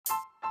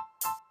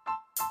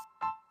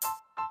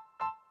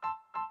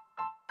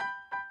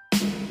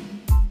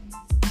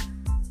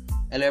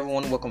Hello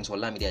everyone, welcome to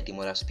Olamide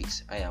Ademola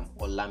Speaks. I am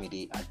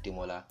Olamide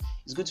Ademola.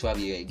 It's good to have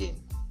you here again.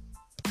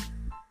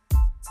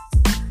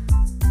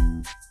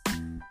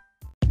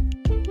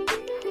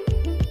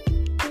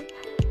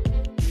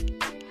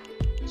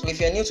 So if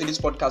you're new to this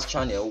podcast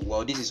channel,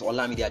 well, this is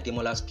Olamide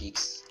Ademola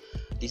Speaks.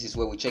 This is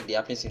where we check the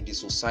happenings in the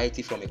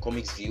society from a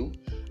comics view.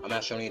 I'm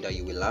assuring you that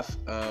you will laugh.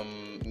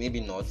 Maybe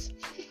not.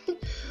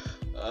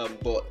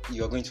 But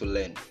you're going to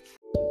learn.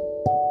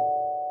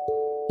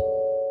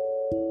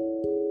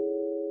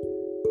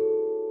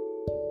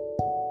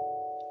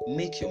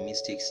 Make your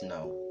mistakes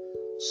now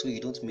so you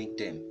don't make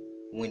them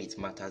when it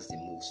matters the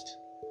most.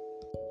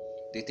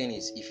 The thing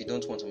is, if you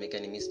don't want to make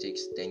any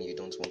mistakes, then you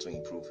don't want to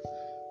improve.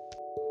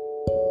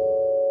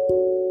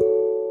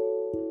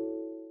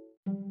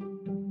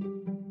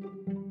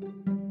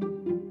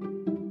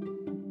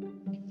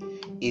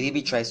 A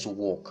baby tries to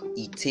walk,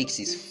 he takes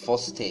his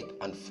first step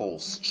and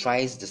falls,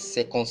 tries the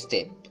second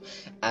step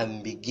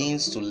and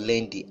begins to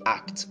learn the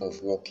act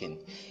of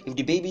walking. If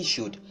the baby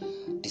should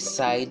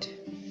decide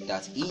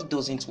that he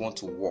doesn't want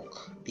to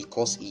walk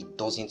because he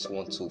doesn't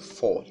want to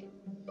fall,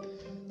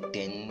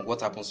 then what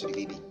happens to the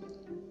baby?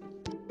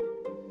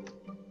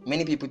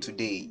 Many people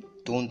today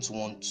don't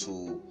want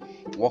to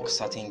work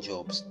certain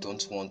jobs,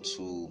 don't want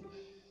to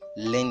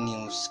learn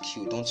new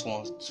skill, don't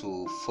want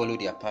to follow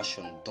their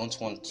passion, don't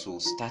want to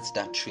start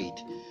that trade.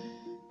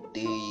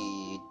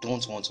 They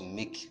don't want to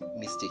make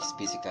mistakes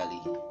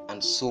basically,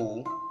 and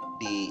so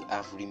they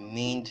have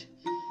remained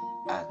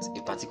at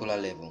a particular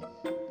level.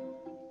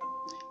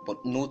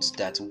 But note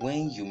that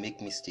when you make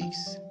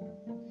mistakes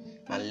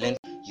and learn,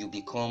 you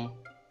become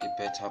a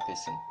better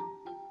person.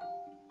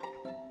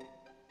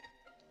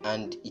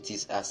 And it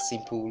is as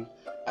simple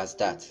as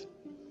that.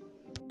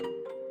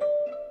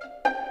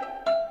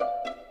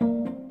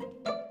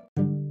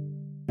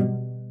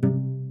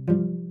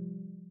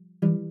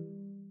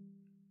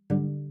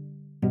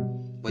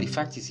 But the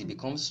fact is, it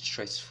becomes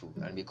stressful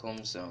and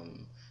becomes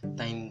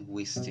time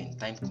wasting,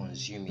 time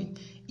consuming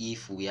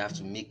if we have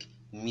to make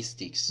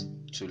mistakes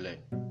to learn.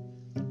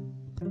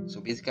 So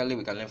basically,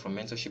 we can learn from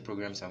mentorship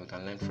programs and we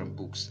can learn from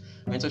books.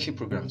 Mentorship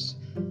programs,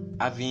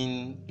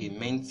 having a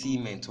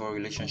mentee-mentor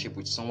relationship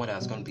with someone that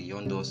has gone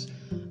beyond us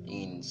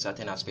in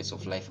certain aspects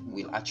of life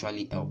will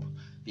actually help,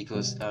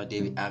 because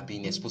they have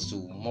been exposed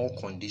to more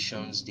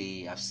conditions,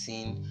 they have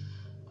seen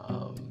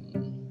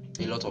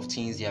a lot of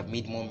things, they have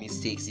made more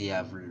mistakes, they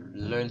have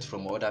learned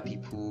from other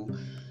people.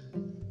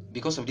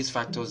 Because of these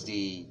factors,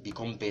 they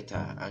become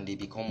better and they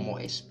become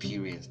more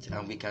experienced,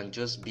 and we can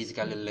just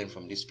basically learn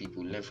from these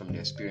people, learn from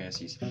their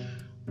experiences.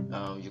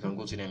 You can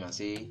go to them and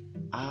say,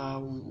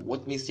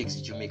 what mistakes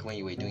did you make when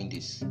you were doing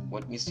this?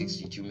 What mistakes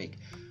did you make?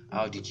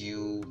 How did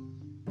you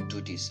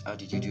do this? How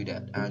did you do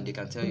that? And they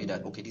can tell you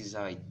that, okay, this is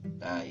how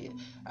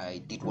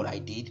I did what I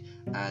did,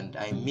 and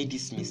I made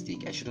this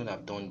mistake. I shouldn't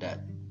have done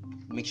that.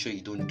 Make sure you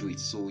don't do it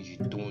so you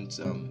don't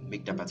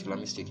make that particular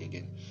mistake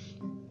again.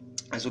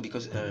 And so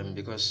because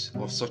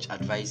of such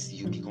advice,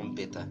 you become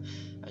better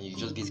and you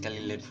just basically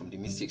learn from the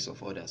mistakes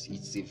of others.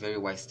 It's a very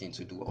wise thing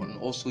to do. And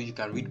also you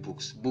can read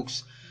books.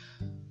 Books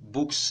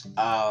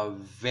are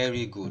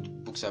very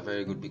good. Books are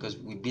very good because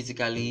we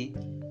basically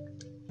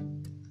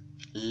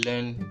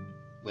we're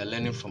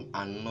learning from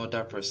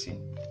another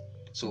person.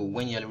 So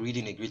when you're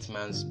reading a great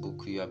man's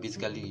book, you are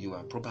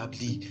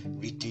probably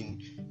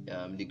reading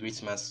the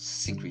great man's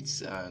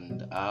secrets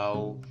and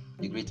how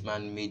the great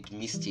man made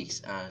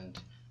mistakes and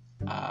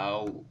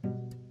how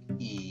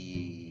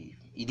he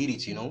did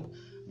it,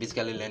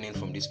 basically learning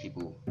from these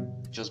people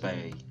just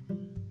by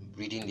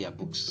reading their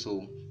books.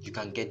 So you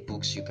can get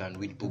books, you can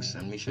read books,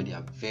 and make sure they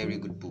are very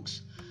good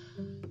books.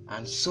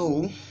 And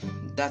so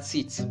that's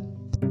it.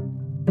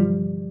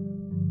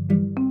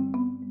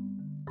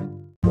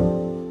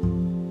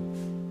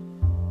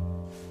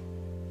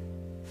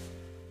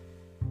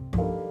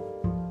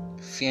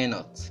 Fear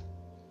not,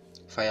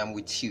 for I am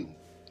with you.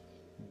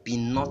 Be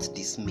not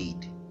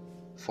dismayed,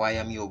 for I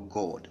am your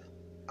God.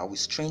 I will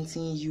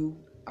strengthen you,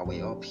 I will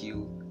help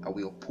you, I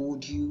will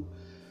uphold you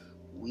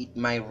with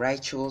my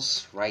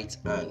righteous right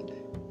hand.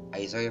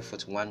 Isaiah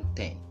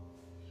 41:10.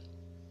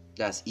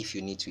 That's if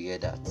you need to hear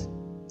that.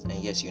 And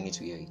yes, you need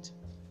to hear it.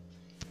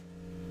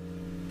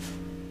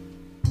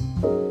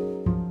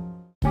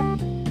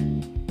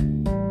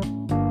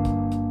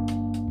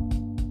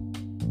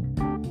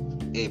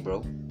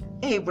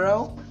 Hey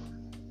bro,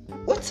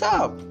 what's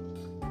up?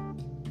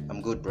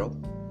 I'm good, bro.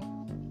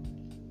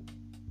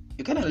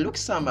 You kind of look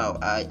somehow.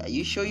 Are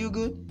you sure you're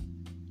good?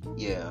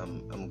 Yeah,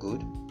 I'm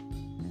good.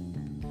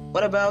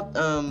 What about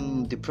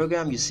the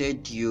program you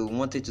said you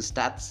wanted to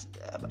start?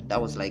 That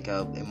was like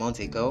a month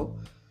ago.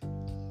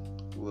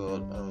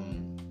 Well,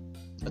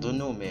 I don't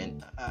know,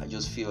 man. I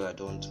just feel I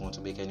don't want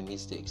to make any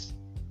mistakes.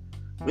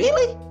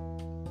 Really?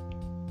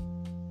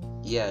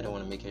 Yeah, I don't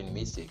want to make any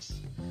mistakes.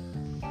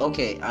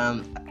 Okay,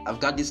 I've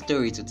got this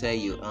story to tell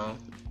you.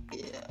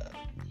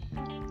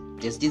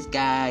 there's this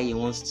guy, he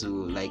wants to,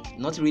 like,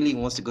 not really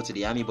wants to go to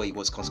the army, but he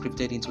was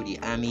conscripted into the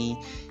army,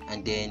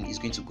 and then he's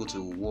going to go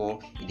to war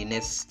in the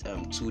next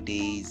 2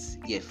 days,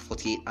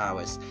 48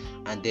 hours.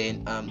 And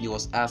then he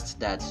was asked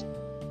that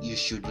you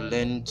should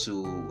learn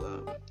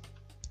to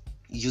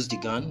use the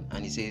gun,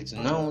 and he says,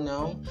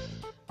 no,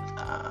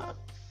 I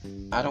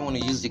don't want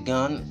to use the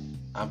gun,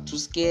 I'm too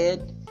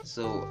scared,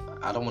 so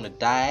I don't want to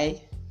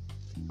die.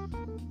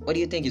 What do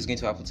you think is going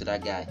to happen to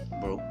that guy,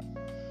 bro?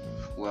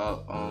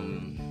 Well,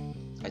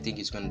 I think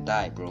he's gonna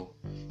die, bro.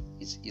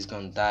 He's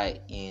gonna die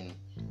in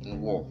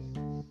war.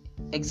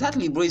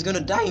 Exactly, bro. He's gonna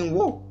die in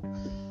war.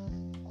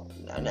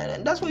 And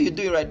that's what you're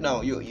doing right now.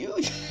 You you're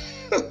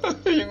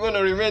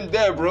gonna remain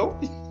there, bro.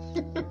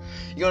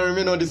 You're gonna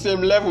remain on the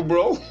same level,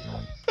 bro.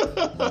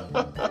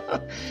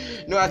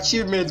 No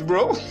achievements,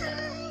 bro.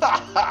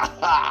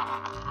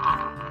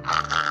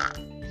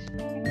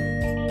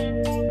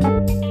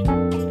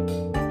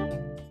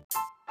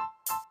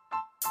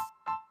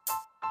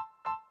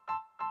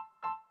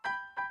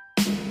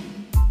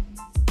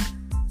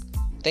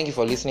 Thank you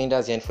for listening.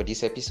 That's the end for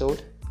this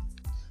episode.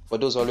 For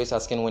those always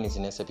asking when is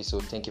the next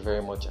episode, thank you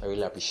very much. I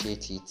really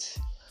appreciate it.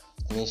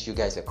 It means you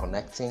guys are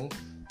connecting.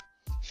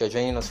 If you're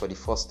joining us for the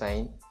first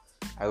time,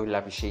 I really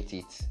appreciate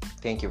it.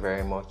 Thank you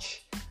very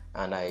much.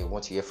 And I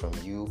want to hear from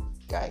you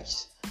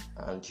guys.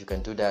 And you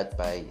can do that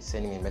by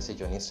sending me a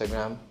message on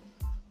Instagram,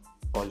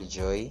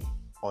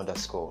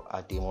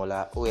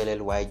 Ollyjoy_Ademola,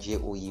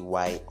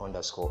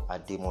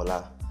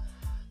 OLLYJOEY_Ademola.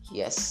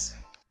 Yes.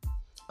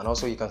 And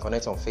also you can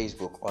connect on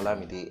Facebook,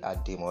 Olamide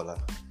Ademola.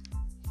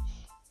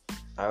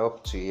 I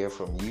hope to hear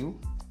from you.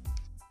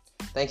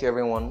 Thank you,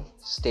 everyone.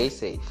 Stay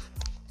safe.